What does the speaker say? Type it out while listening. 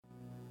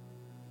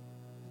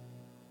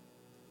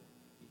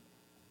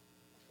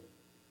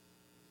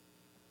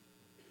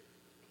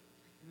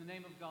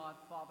name of God,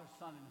 Father,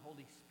 Son, and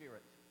Holy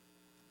Spirit.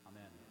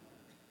 Amen.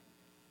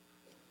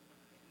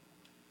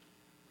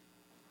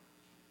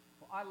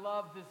 Well, I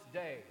love this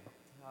day.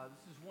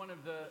 This is one of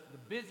the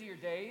busier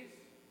days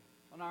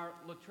on our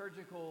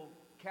liturgical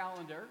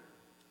calendar.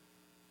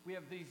 We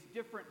have these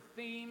different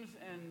themes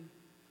and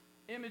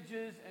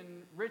images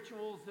and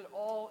rituals that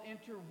all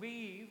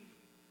interweave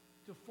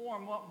to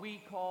form what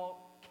we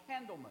call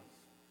Candlemas.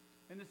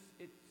 And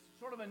it's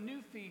sort of a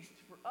new feast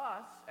for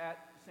us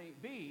at St.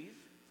 Bees,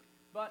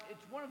 but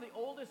it's one of the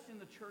oldest in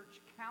the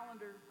church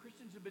calendar.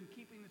 Christians have been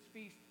keeping this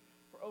feast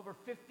for over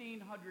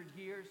 1,500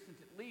 years, since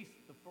at least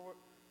the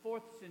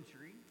 4th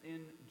century in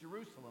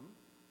Jerusalem,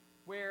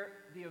 where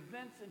the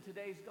events in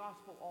today's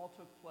gospel all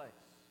took place.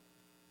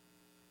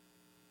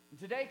 And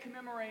today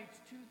commemorates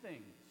two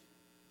things.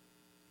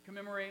 It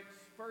commemorates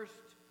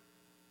first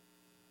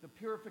the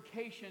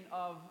purification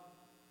of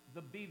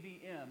the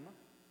BVM.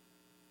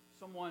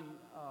 Someone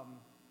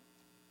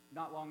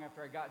not long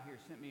after I got here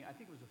sent me, I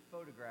think it was a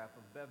photograph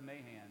of Bev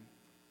Mahan,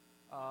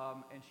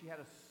 and she had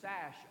a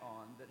sash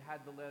on that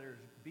had the letters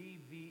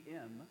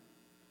BVM,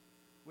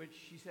 which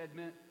she said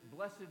meant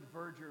Blessed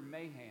Virgin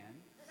Mahan.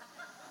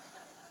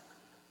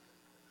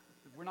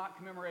 We're not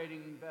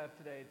commemorating Bev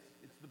today.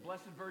 It's the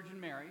Blessed Virgin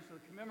Mary. So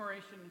the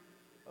commemoration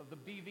of the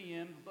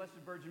BVM, the Blessed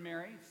Virgin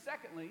Mary.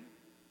 Secondly,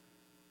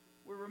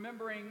 we're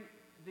remembering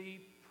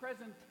the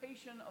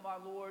presentation of our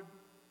Lord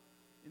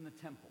in the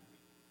temple.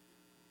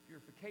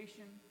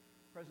 Purification,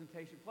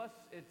 presentation. Plus,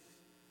 it's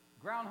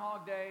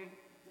Groundhog Day.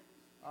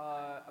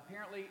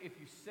 Apparently, if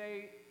you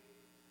say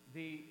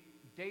the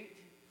date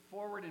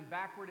forward and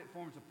backward, it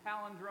forms a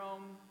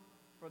palindrome.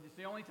 It's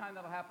the only time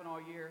that'll happen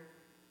all year.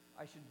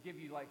 I should give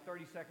you like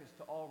 30 seconds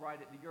to all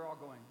write it. You're all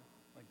going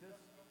like this.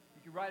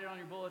 You can write it on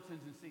your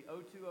bulletins and see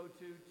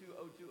 0202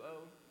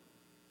 2020.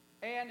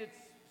 And it's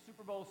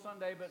Super Bowl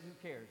Sunday, but who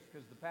cares?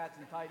 Because the Pats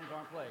and Titans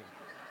aren't playing.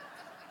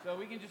 So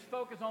we can just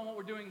focus on what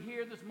we're doing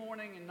here this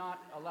morning and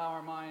not allow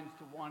our minds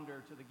to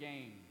wander to the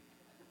game.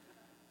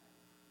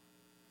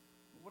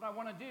 What I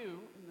want to do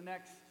in the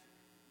next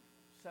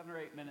 7 or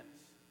 8 minutes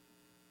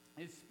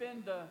is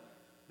spend the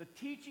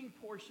teaching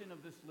portion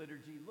of this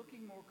liturgy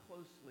looking more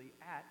closely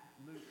at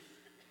Luke's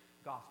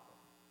gospel.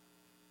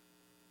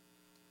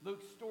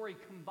 Luke's story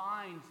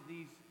combines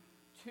these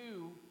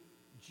two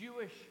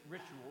Jewish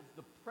rituals,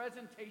 the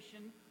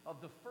presentation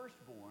of the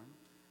firstborn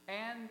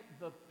and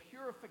the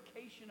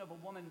purification of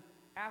a woman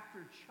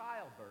after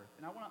childbirth.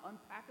 And I want to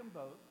unpack them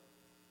both,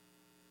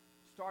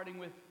 starting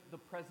with the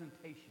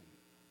presentation.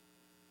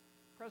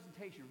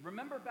 Presentation.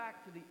 Remember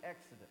back to the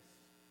Exodus.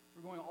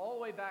 We're going all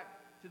the way back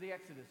to the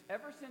Exodus.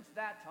 Ever since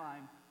that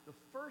time, the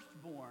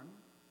firstborn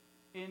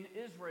in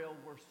Israel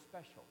were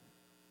special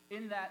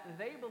in that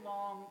they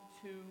belonged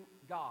to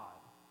God.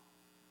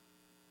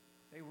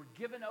 They were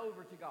given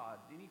over to God,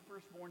 any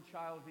firstborn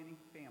child of any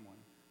family.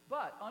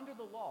 But under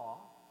the law,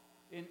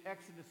 in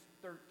Exodus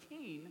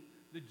 13,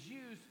 the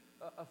Jews,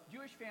 a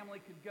Jewish family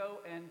could go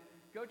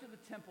to the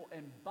temple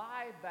and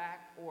buy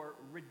back or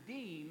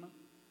redeem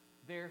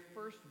their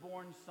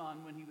firstborn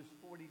son when he was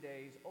 40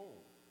 days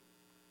old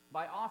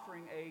by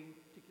offering a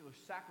particular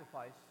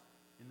sacrifice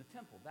in the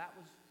temple. That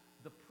was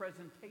the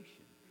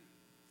presentation.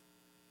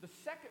 The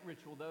second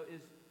ritual, though,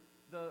 is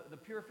the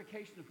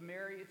purification of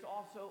Mary. It's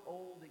also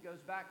old. It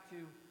goes back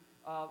to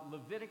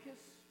Leviticus.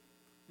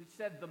 It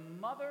said the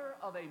mother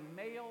of a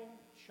male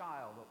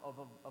child,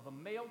 of a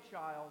male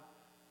child,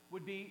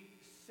 would be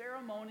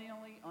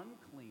ceremonially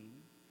unclean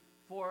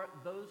for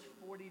those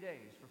 40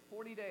 days. For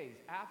 40 days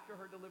after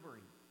her delivery,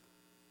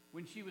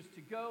 when she was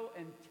to go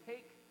and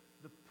take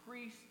the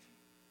priest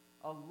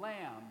a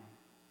lamb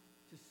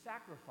to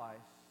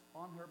sacrifice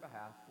on her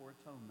behalf for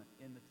atonement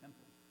in the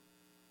temple.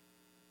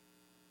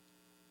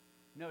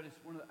 Notice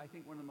I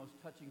think one of the most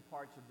touching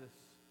parts of this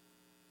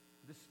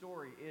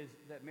story is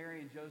that Mary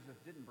and Joseph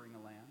didn't bring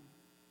a lamb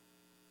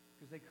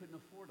because they couldn't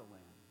afford a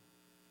lamb.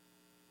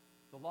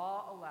 The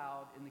law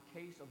allowed, in the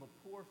case of a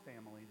poor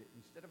family, that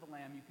instead of a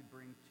lamb, you could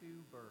bring 2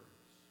 birds.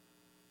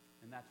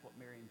 And that's what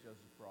Mary and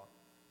Joseph brought.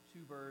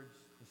 2 birds,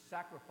 the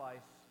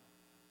sacrifice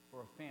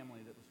for a family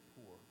that was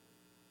poor.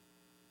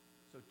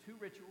 So 2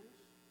 rituals,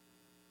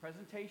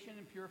 presentation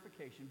and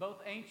purification,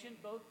 both ancient,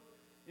 both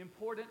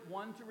important,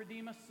 one to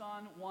redeem a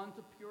son, one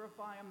to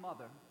purify a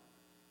mother.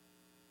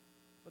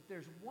 But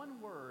there's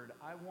one word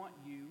I want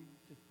you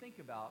to think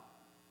about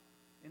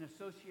in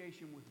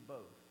association with both.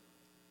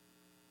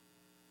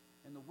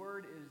 And the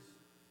word is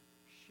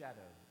shadows.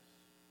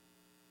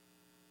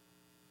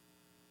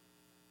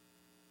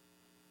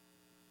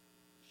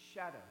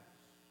 Shadows.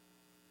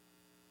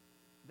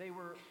 They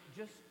were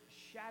just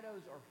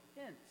shadows or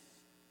hints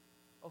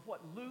of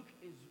what Luke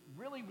is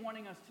really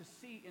wanting us to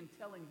see in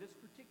telling this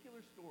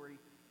particular story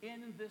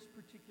in this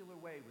particular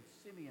way with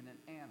Simeon and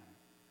Anna.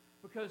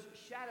 Because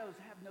shadows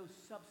have no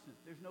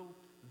substance. There's no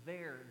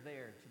there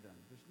to them.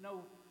 There's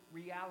no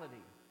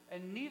reality.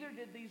 And neither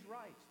did these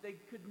rites. They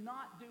could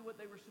not do what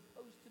they were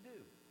supposed to do.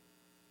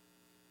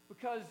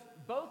 Because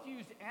both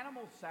used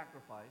animal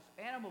sacrifice,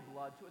 animal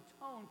blood, to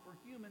atone for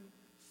human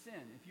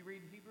sin. If you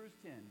read Hebrews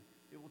 10,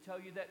 it will tell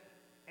you that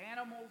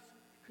animals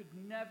could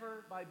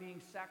never, by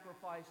being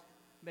sacrificed,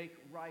 make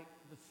right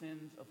the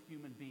sins of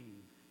human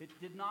beings. It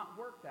did not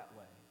work that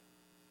way.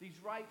 These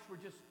rites were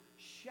just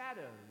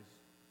shadows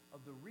of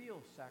the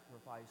real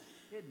sacrifice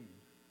hidden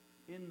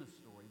in the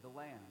story, the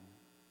lamb.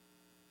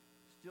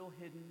 Still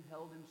hidden,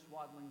 held in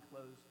swaddling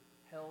clothes,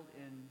 held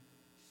in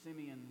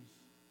Simeon's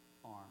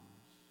arms.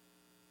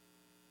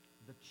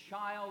 The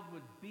child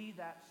would be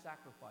that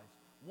sacrifice.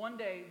 One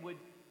day would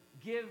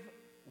give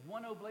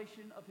one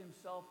oblation of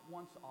himself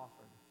once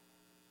offered.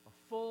 A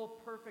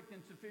full, perfect,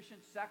 and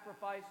sufficient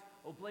sacrifice,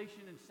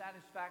 oblation, and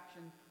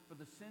satisfaction for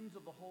the sins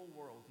of the whole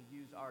world, to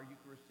use our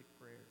Eucharistic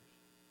prayers.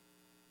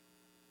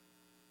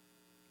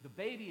 The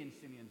baby in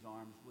Simeon's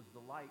arms was the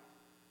light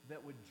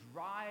that would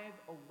drive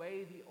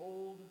away the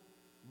old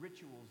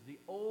rituals, the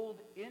old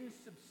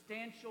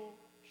insubstantial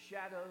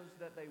shadows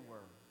that they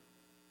were,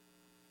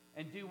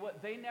 and do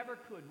what they never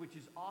could, which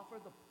is offer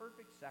the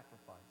perfect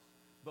sacrifice,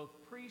 both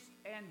priest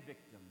and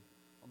victim,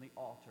 on the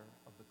altar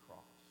of the cross.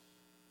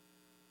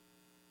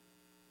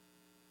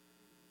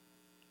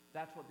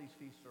 That's what these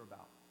feasts are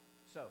about.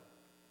 So,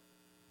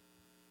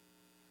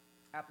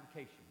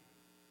 application.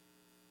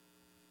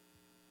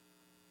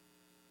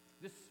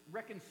 This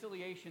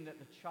reconciliation that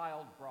the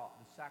child brought,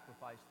 the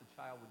sacrifice the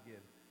child would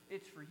give,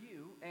 it's for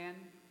you and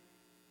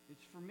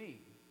it's for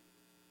me.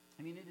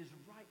 I mean, it is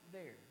right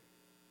there.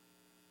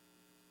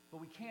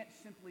 But we can't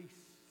simply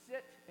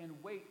sit and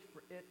wait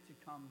for it to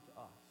come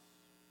to us.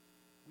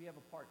 We have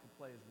a part to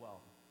play as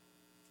well.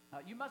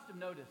 You must have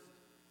noticed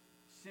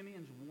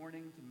Simeon's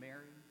warning to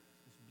Mary,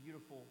 this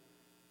beautiful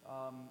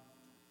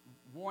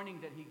warning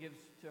that he gives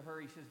to her.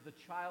 He says, the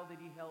child that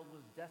he held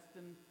was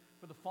destined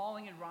for the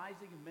falling and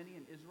rising of many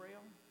in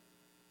Israel,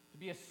 to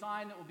be a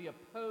sign that will be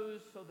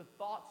opposed, so the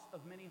thoughts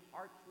of many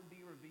hearts would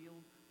be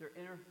revealed, their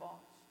inner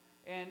thoughts.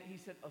 And he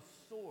said, a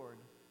sword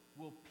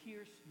will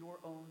pierce your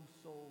own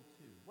soul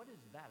too. What is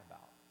that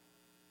about?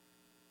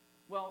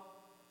 Well,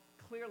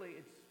 clearly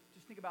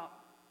just think about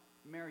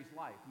Mary's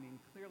life. I mean,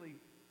 clearly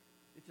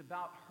it's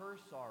about her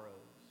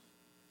sorrows.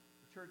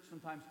 The church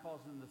sometimes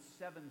calls them the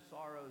 7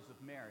 sorrows of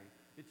Mary.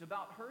 It's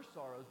about her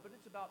sorrows, but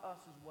it's about us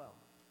as well,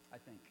 I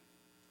think.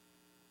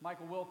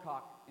 Michael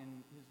Wilcock,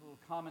 in his little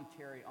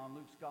commentary on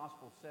Luke's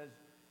gospel, says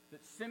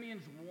that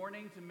Simeon's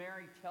warning to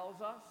Mary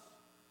tells us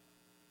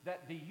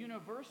that the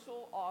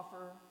universal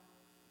offer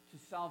to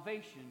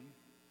salvation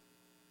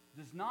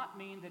does not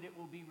mean that it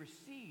will be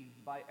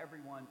received by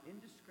everyone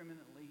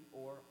indiscriminately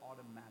or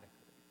automatically.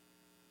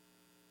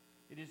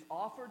 It is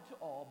offered to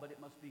all, but it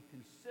must be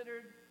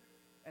considered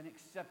and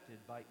accepted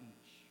by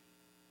each.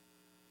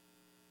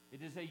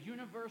 It is a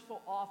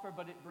universal offer,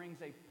 but it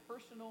brings a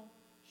personal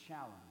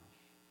challenge.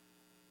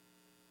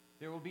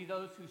 There will be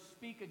those who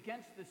speak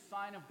against this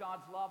sign of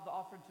God's love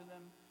offered to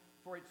them,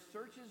 for it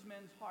searches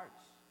men's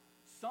hearts.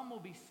 Some will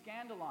be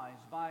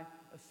scandalized by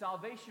a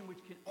salvation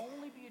which can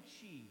only be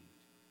achieved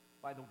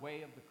by the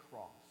way of the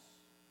cross.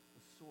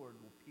 The sword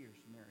will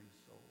pierce Mary's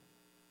soul.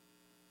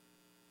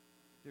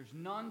 There's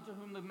none to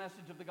whom the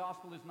message of the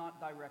gospel is not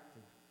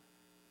directed.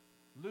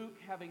 Luke,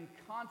 having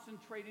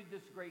concentrated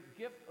this great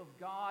gift of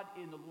God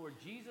in the Lord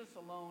Jesus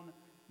alone,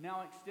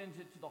 now extends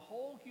it to the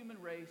whole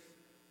human race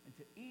and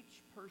to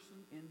each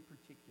person in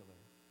particular,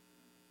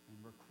 and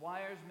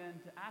requires men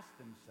to ask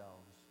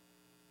themselves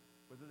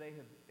whether they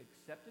have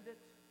accepted it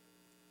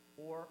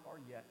or are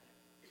yet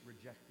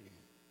rejecting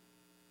it.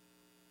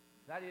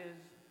 That is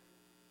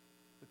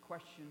the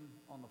question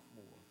on the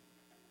floor.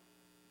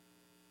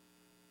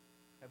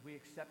 Have we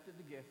accepted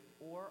the gift,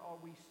 or are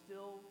we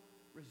still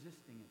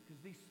resisting it?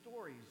 Because these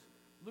stories,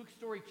 Luke's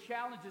story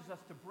challenges us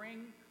to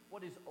bring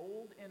what is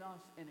old in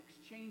us and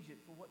exchange it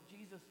for what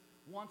Jesus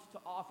wants to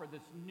offer,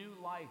 this new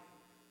life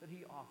that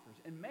he offers.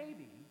 And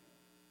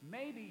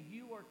maybe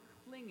you are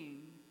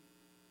clinging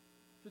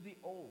to the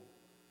old.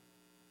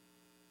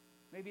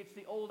 Maybe it's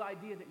the old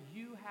idea that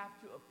you have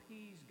to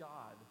appease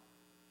God,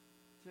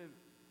 to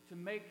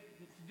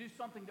do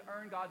something to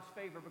earn God's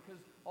favor, because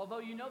although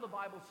you know the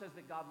Bible says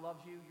that God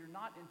loves you, you're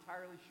not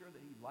entirely sure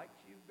that he likes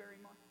you very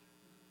much.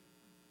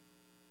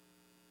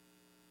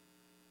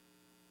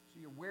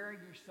 So you're wearing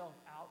yourself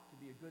out to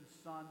be a good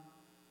son,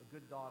 a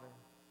good daughter,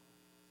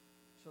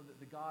 so that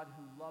the God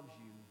who loves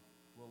you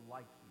will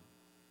like you.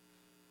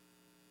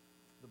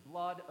 The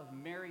blood of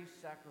Mary's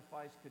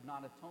sacrifice could not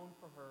atone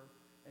for her,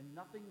 and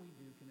nothing we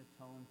do can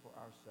atone for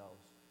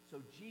ourselves.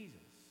 So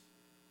Jesus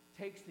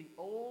takes the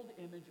old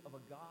image of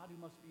a God who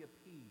must be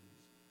appeased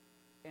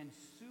and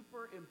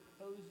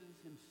superimposes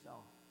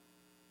himself,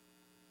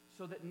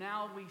 so that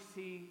now we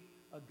see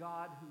a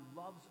God who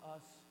loves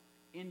us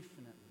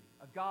infinitely,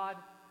 a God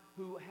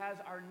who has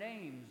our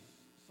names,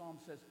 Psalm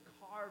says,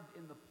 carved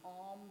in the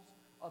palms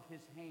of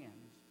his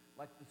hands,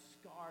 like the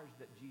scars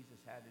that Jesus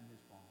had in his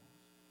palms,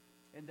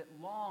 and that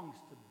longs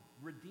to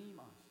redeem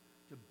us,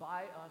 to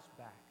buy us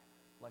back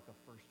like a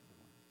firstborn.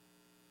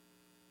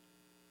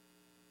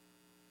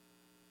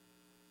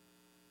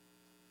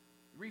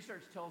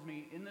 Research tells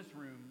me in this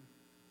room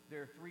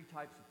there are 3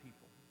 types of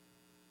people.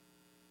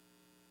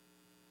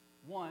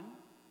 One,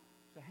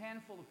 it's a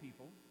handful of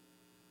people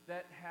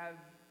that have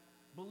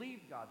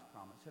believed God's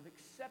promise, have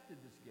accepted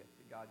this gift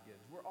that God gives.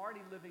 We're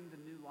already living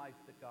the new life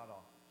that God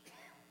offers.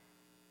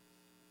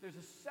 There's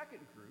a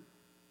second group,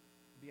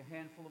 be a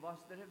handful of us,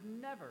 that have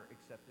never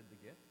accepted the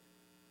gift.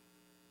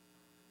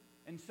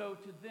 And so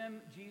to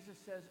them, Jesus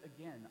says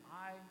again,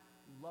 I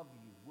love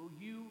you. Will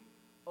you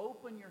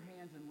open your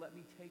hands and let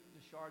me take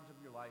the shards of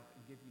your life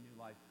and give you new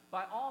life?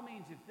 By all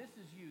means, if this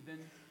is you, then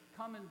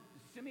come and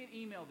send me an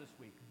email this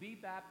week. Be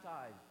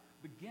baptized.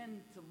 Begin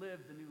to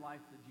live the new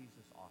life that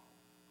Jesus offers.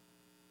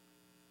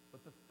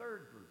 But the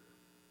third group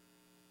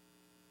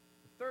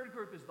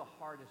is the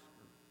hardest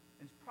group.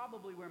 And it's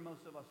probably where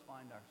most of us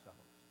find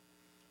ourselves.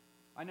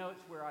 I know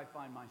it's where I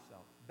find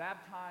myself.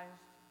 Baptized,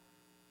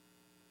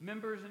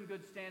 members in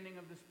good standing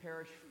of this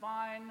parish,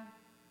 fine,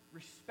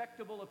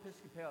 respectable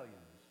Episcopalians.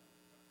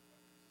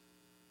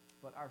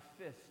 But our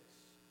fists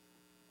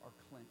are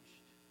clenched.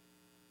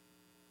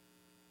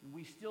 And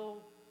we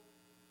still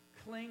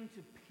cling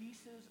to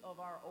pieces of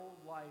our old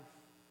life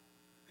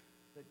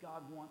that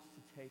God wants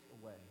to take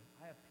away.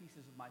 I have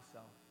pieces of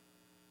myself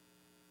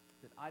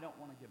that I don't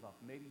want to give up.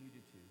 Maybe you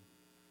do too.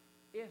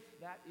 If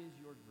that is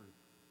your group,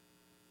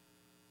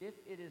 if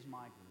it is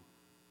my group,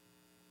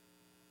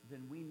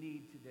 then we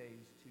need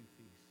today's two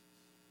feasts.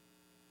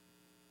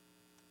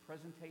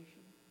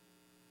 Presentation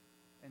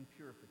and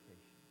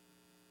purification.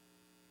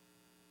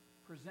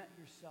 Present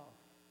yourself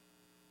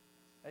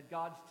at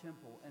God's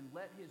temple and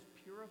let his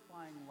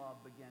purifying love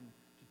begin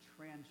to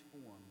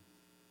transform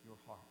your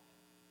heart.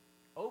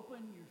 Open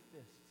your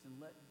fists and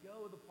let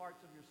go of the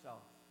parts of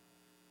yourself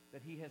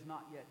that he has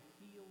not yet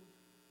healed,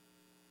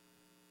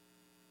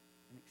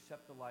 and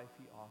accept the life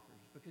he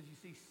offers. Because you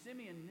see,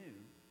 Simeon knew,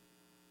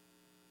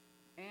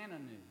 Anna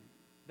knew,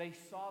 they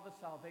saw the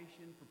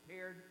salvation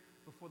prepared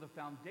before the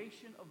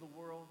foundation of the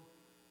world,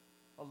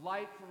 a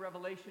light for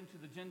revelation to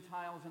the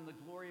Gentiles and the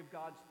glory of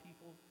God's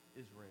people,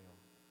 Israel.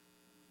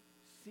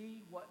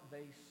 See what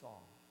they saw.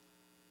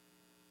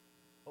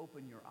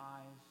 Open your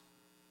eyes,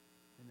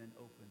 and then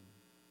open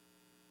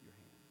your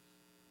hands.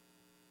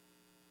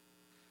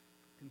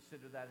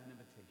 Consider that an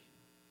invitation.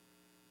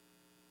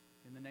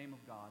 In the name of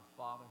God,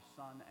 Father,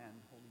 Son, and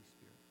Holy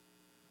Spirit.